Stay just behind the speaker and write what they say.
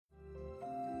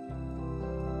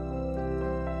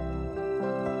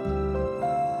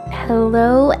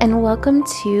Hello and welcome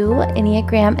to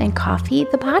Enneagram and Coffee,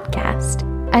 the podcast.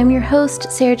 I'm your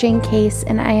host, Sarah Jane Case,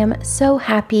 and I am so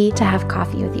happy to have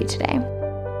coffee with you today.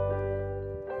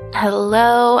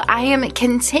 Hello, I am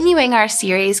continuing our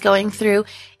series going through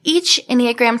each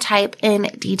Enneagram type in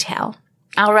detail.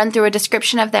 I'll run through a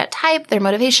description of that type, their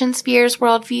motivations, fears,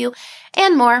 worldview,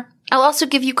 and more. I'll also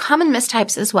give you common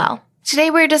mistypes as well. Today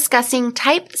we're discussing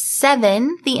type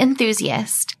 7, the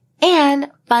enthusiast. And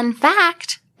fun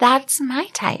fact, that's my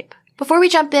type. Before we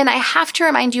jump in, I have to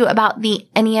remind you about the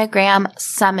Enneagram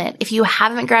Summit. If you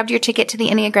haven't grabbed your ticket to the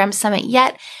Enneagram Summit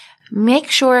yet,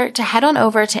 make sure to head on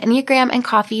over to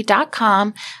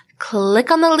enneagramandcoffee.com,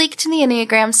 click on the link to the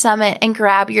Enneagram Summit, and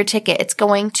grab your ticket. It's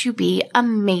going to be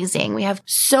amazing. We have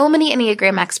so many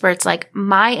Enneagram experts like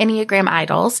my Enneagram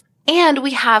idols, and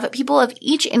we have people of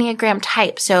each Enneagram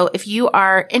type. So if you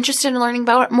are interested in learning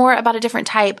more about a different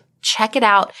type, check it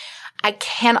out. I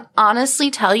can honestly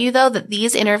tell you, though, that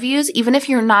these interviews, even if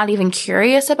you're not even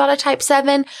curious about a type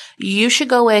 7, you should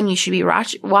go in. You should be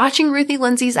watching Ruthie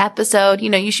Lindsay's episode.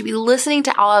 You should be listening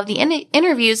to all of the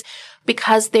interviews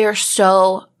because they're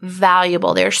so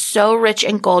valuable. They're so rich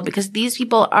in gold because these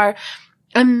people are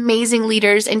amazing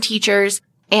leaders and teachers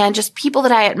and just people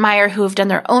that I admire who have done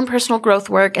their own personal growth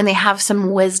work, and they have some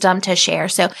wisdom to share.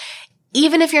 So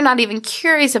even if you're not even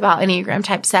curious about Enneagram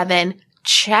Type 7,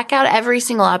 check out every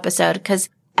single episode because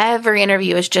every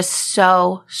interview is just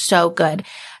so good.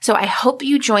 So I hope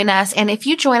you join us. And if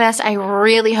you join us, I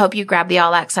really hope you grab the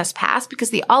All Access Pass because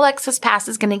the All Access Pass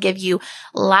is going to give you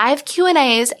live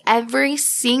Q&As every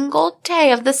single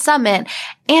day of the summit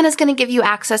and is going to give you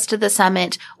access to the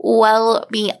summit well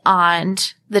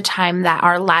beyond the time that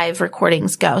our live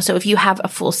recordings go. So if you have a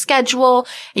full schedule,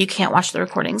 you can't watch the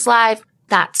recordings live,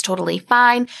 that's totally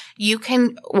fine. You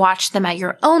can watch them at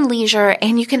your own leisure,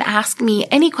 and you can ask me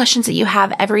any questions that you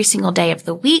have every single day of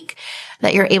the week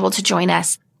that you're able to join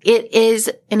us. It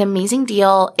is an amazing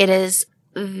deal. It is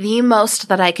the most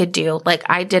that I could do. Like,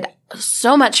 I did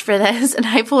so much for this, and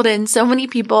I pulled in so many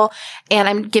people, and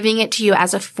I'm giving it to you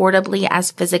as affordably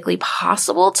as physically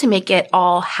possible to make it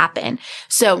all happen.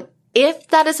 So if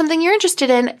that is something you're interested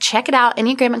in, check it out,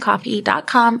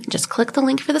 enneagramandcoffee.com. Just click the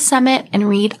link for the summit and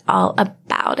read all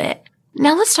about it.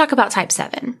 Now let's talk about Type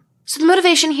 7. So the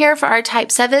motivation here for our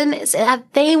Type 7 is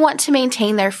that they want to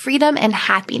maintain their freedom and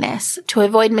happiness, to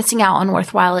avoid missing out on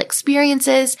worthwhile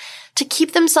experiences, to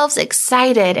keep themselves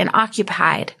excited and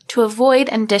occupied, to avoid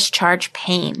and discharge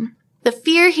pain. The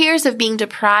fear here is of being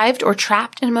deprived or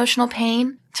trapped in emotional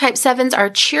pain. Type 7s are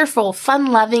cheerful,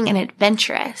 fun-loving, and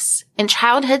adventurous. In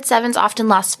childhood, 7s often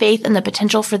lost faith in the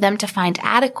potential for them to find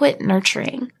adequate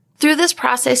nurturing. Through this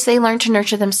process, they learn to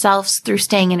nurture themselves through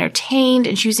staying entertained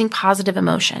and choosing positive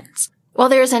emotions. While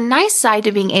there is a nice side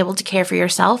to being able to care for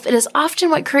yourself, it is often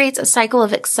what creates a cycle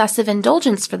of excessive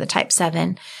indulgence for the Type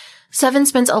 7. 7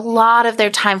 spends a lot of their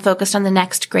time focused on the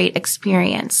next great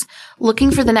experience,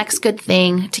 looking for the next good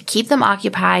thing to keep them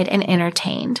occupied and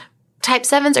entertained. Type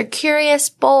 7s are curious,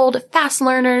 bold, fast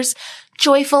learners,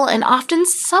 joyful, and often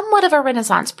somewhat of a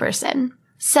Renaissance person.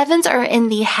 7s are in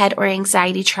the head or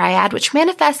anxiety triad, which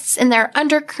manifests in their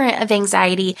undercurrent of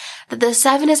anxiety that the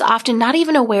 7 is often not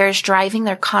even aware is driving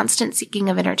their constant seeking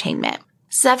of entertainment.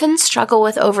 7s struggle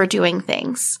with overdoing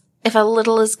things. If a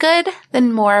little is good,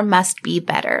 then more must be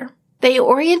better. They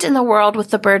orient in the world with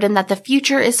the burden that the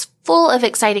future is full of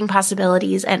exciting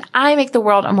possibilities, and I make the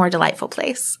world a more delightful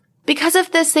place. Because of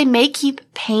this, they may keep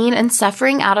pain and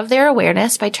suffering out of their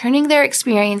awareness by turning their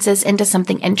experiences into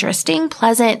something interesting,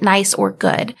 pleasant, nice, or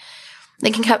good. They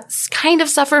can kind of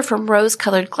suffer from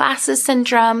rose-colored glasses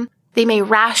syndrome. They may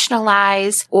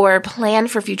rationalize or plan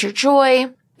for future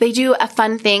joy. They do a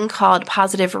fun thing called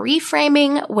positive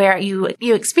reframing, where you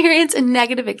experience a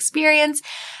negative experience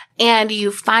and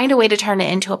you find a way to turn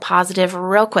it into a positive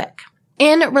real quick.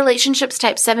 In relationships,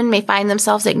 Type 7 may find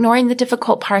themselves ignoring the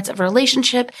difficult parts of a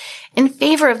relationship in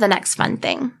favor of the next fun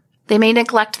thing. They may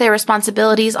neglect their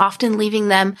responsibilities, often leaving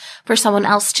them for someone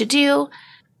else to do.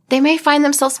 They may find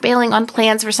themselves bailing on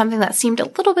plans for something that seemed a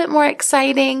little bit more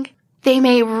exciting. They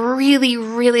may really,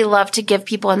 really love to give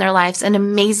people in their lives an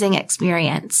amazing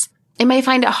experience. They may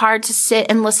find it hard to sit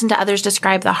and listen to others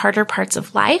describe the harder parts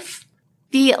of life.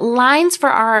 The lines for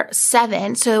our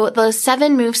 7, so the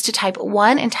 7 moves to Type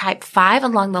 1 and Type 5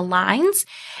 along the lines,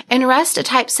 and rest a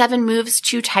Type 7 moves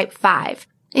to Type 5.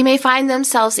 They may find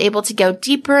themselves able to go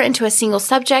deeper into a single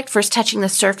subject, first touching the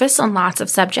surface on lots of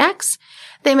subjects.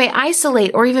 They may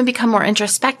isolate or even become more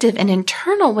introspective and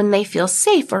internal when they feel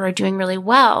safe or are doing really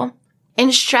well.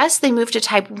 In stress, they move to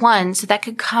Type 1, so that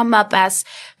could come up as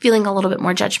feeling a little bit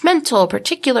more judgmental,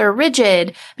 particular,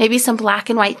 rigid, maybe some black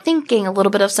and white thinking, a little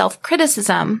bit of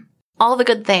self-criticism. all the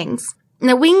good things. And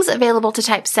the wings available to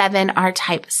type 7 are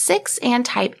type 6 and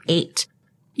type 8.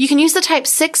 You can use the type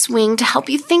 6 wing to help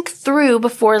you think through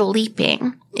before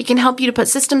leaping. It can help you to put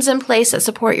systems in place that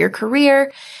support your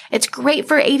career. It's great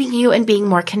for aiding you in being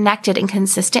more connected and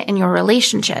consistent in your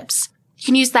relationships. You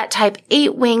can use that type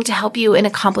 8 wing to help you in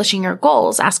accomplishing your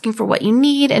goals, asking for what you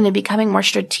need, and in becoming more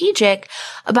strategic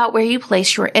about where you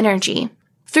place your energy.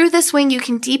 Through this wing, you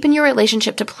can deepen your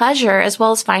relationship to pleasure as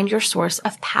well as find your source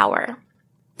of power.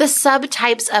 The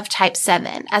subtypes of type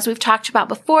 7. As we've talked about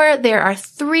before, there are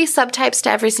 3 subtypes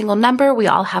to every single number. We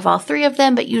all have all 3 of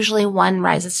them, but usually one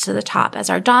rises to the top as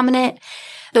our dominant.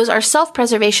 Those are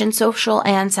self-preservation, social,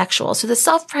 and sexual. So the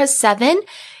self-pres 7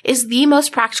 is the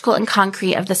most practical and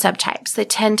concrete of the subtypes. They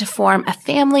tend to form a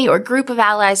family or group of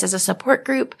allies as a support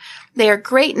group. They are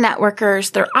great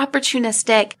networkers. They're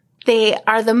opportunistic. They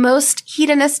are the most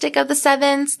hedonistic of the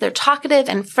 7s. They're talkative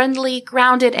and friendly,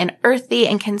 grounded and earthy,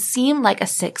 and can seem like a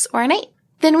 6 or an 8.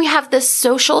 Then we have the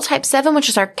social type 7, which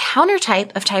is our counter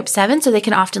type of type 7. So they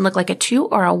can often look like a 2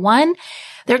 or a 1.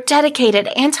 They're dedicated,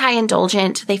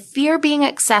 anti-indulgent. They fear being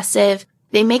excessive.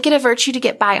 They make it a virtue to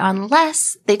get by on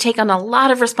less. They take on a lot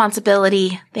of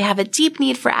responsibility. They have a deep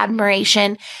need for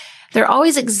admiration. They're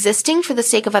always existing for the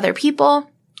sake of other people.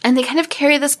 And they kind of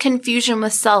carry this confusion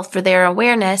with self for their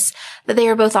awareness that they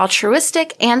are both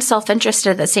altruistic and self-interested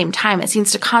at the same time. It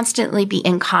seems to constantly be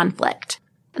in conflict.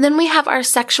 And then we have our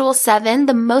sexual 7,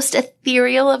 the most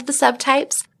ethereal of the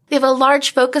subtypes. They have a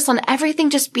large focus on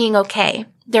everything just being okay.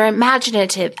 They're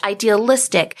imaginative,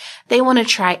 idealistic. They want to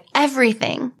try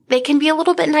everything. They can be a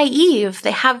little bit naive.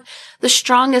 They have the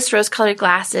strongest rose-colored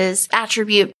glasses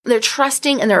attribute. They're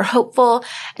trusting and they're hopeful,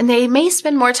 and they may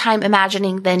spend more time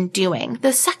imagining than doing.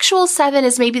 The sexual 7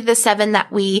 is maybe the 7 that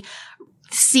we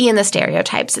see in the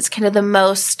stereotypes. It's kind of the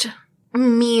most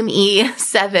meme-y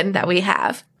 7 that we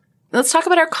have. Let's talk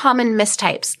about our common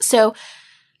mistypes. So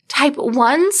type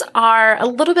 1s are a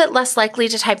little bit less likely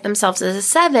to type themselves as a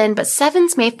 7, but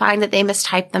 7s may find that they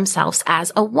mistype themselves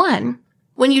as a 1.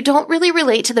 When you don't really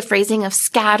relate to the phrasing of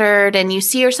scattered and you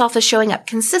see yourself as showing up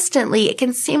consistently, it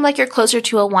can seem like you're closer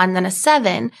to a 1 than a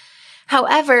 7.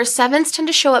 However, 7s tend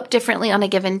to show up differently on a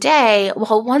given day,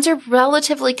 while 1s are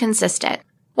relatively consistent.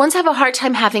 1s have a hard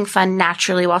time having fun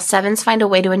naturally, while 7s find a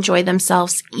way to enjoy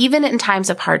themselves even in times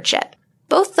of hardship.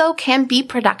 Both, though, can be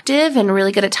productive and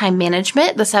really good at time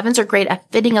management. The 7s are great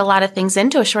at fitting a lot of things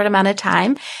into a short amount of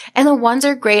time, and the 1s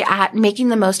are great at making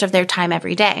the most of their time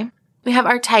every day. We have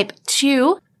our type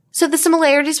 2. So the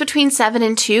similarities between 7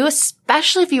 and 2,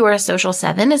 especially if you are a social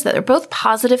 7, is that they're both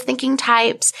positive thinking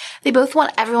types. They both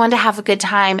want everyone to have a good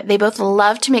time. They both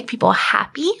love to make people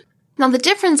happy. Now, the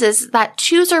difference is that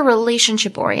 2s are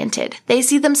relationship oriented. They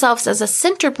see themselves as a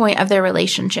center point of their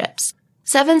relationships.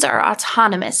 7s are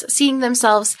autonomous, seeing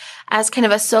themselves as kind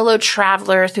of a solo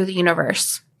traveler through the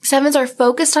universe. 7s are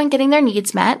focused on getting their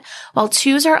needs met, while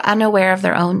 2s are unaware of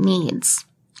their own needs.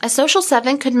 A social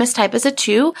 7 could mistype as a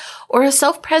 2 or a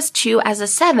self-pres 2 as a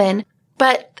 7,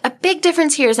 but a big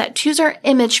difference here is that 2s are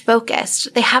image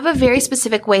focused. They have a very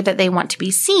specific way that they want to be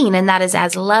seen, and that is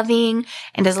as loving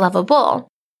and as lovable.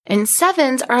 And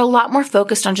 7s are a lot more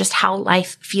focused on just how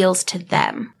life feels to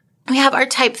them. We have our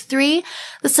type 3.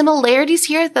 The similarities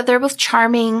here that they're both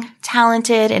charming,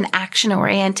 talented, and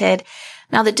action-oriented.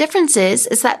 Now, the difference is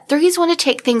that 3s want to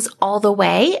take things all the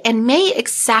way and may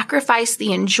sacrifice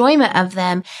the enjoyment of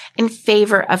them in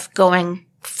favor of going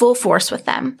full force with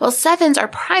them. While 7s are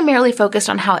primarily focused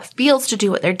on how it feels to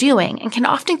do what they're doing and can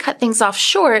often cut things off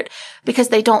short because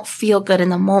they don't feel good in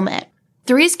the moment.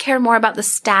 3s care more about the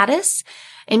status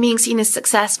and being seen as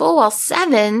successful, while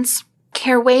 7s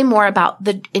care way more about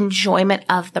the enjoyment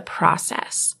of the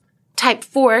process. Type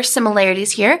 4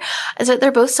 similarities here is that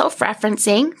they're both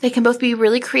self-referencing. They can both be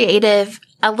really creative,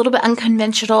 a little bit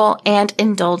unconventional, and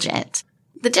indulgent.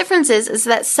 The difference is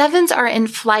that 7s are in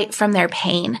flight from their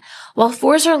pain, while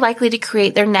 4s are likely to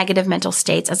create their negative mental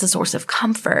states as a source of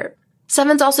comfort.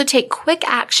 7s also take quick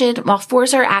action, while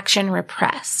 4s are action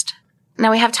repressed. Now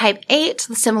we have type 8.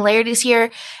 The similarities here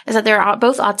is that they're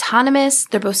both autonomous,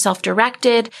 they're both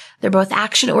self-directed, they're both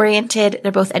action-oriented,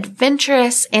 they're both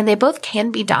adventurous, and they both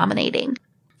can be dominating.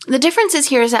 The differences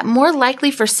here is that more likely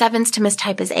for 7s to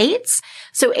mistype as 8s.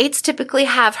 So 8s typically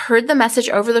have heard the message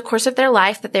over the course of their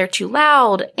life that they're too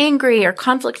loud, angry, or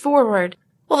conflict forward,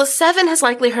 while the 7 has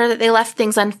likely heard that they left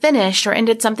things unfinished or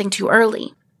ended something too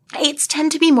early. 8s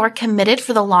tend to be more committed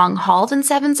for the long haul than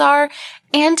 7s are,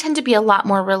 and tend to be a lot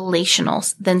more relational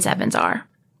than 7s are.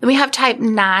 Then we have type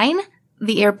 9.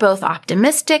 They are both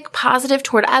optimistic, positive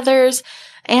toward others,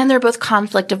 and they're both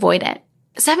conflict avoidant.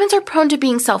 7s are prone to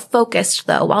being self-focused,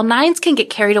 though, while 9s can get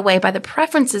carried away by the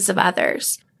preferences of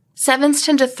others. 7s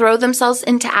tend to throw themselves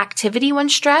into activity when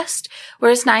stressed,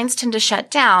 whereas 9s tend to shut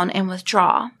down and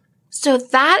withdraw. So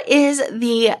that is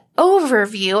the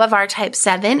overview of our Type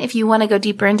 7. If you want to go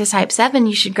deeper into Type 7,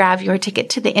 you should grab your ticket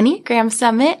to the Enneagram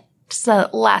Summit. Just a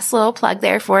last little plug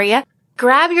there for you.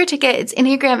 Grab your ticket. It's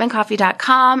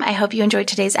enneagramandcoffee.com. I hope you enjoyed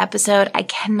today's episode. I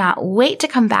cannot wait to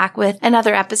come back with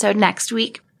another episode next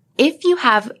week. If you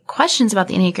have questions about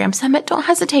the Enneagram Summit, don't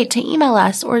hesitate to email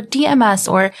us or DM us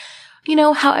or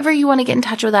however you want to get in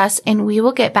touch with us, and we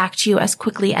will get back to you as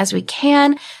quickly as we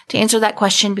can to answer that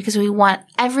question, because we want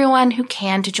everyone who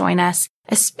can to join us,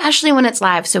 especially when it's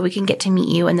live, so we can get to meet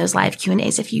you in those live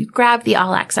Q&As if you grab the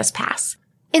All Access Pass.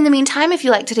 In the meantime, if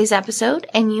you like today's episode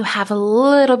and you have a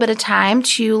little bit of time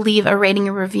to leave a rating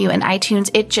or review in iTunes,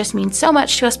 it just means so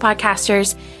much to us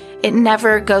podcasters. It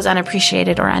never goes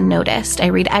unappreciated or unnoticed. I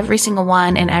read every single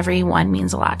one, and every one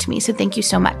means a lot to me. So thank you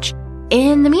so much.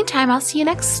 In the meantime, I'll see you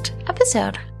next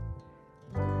episode.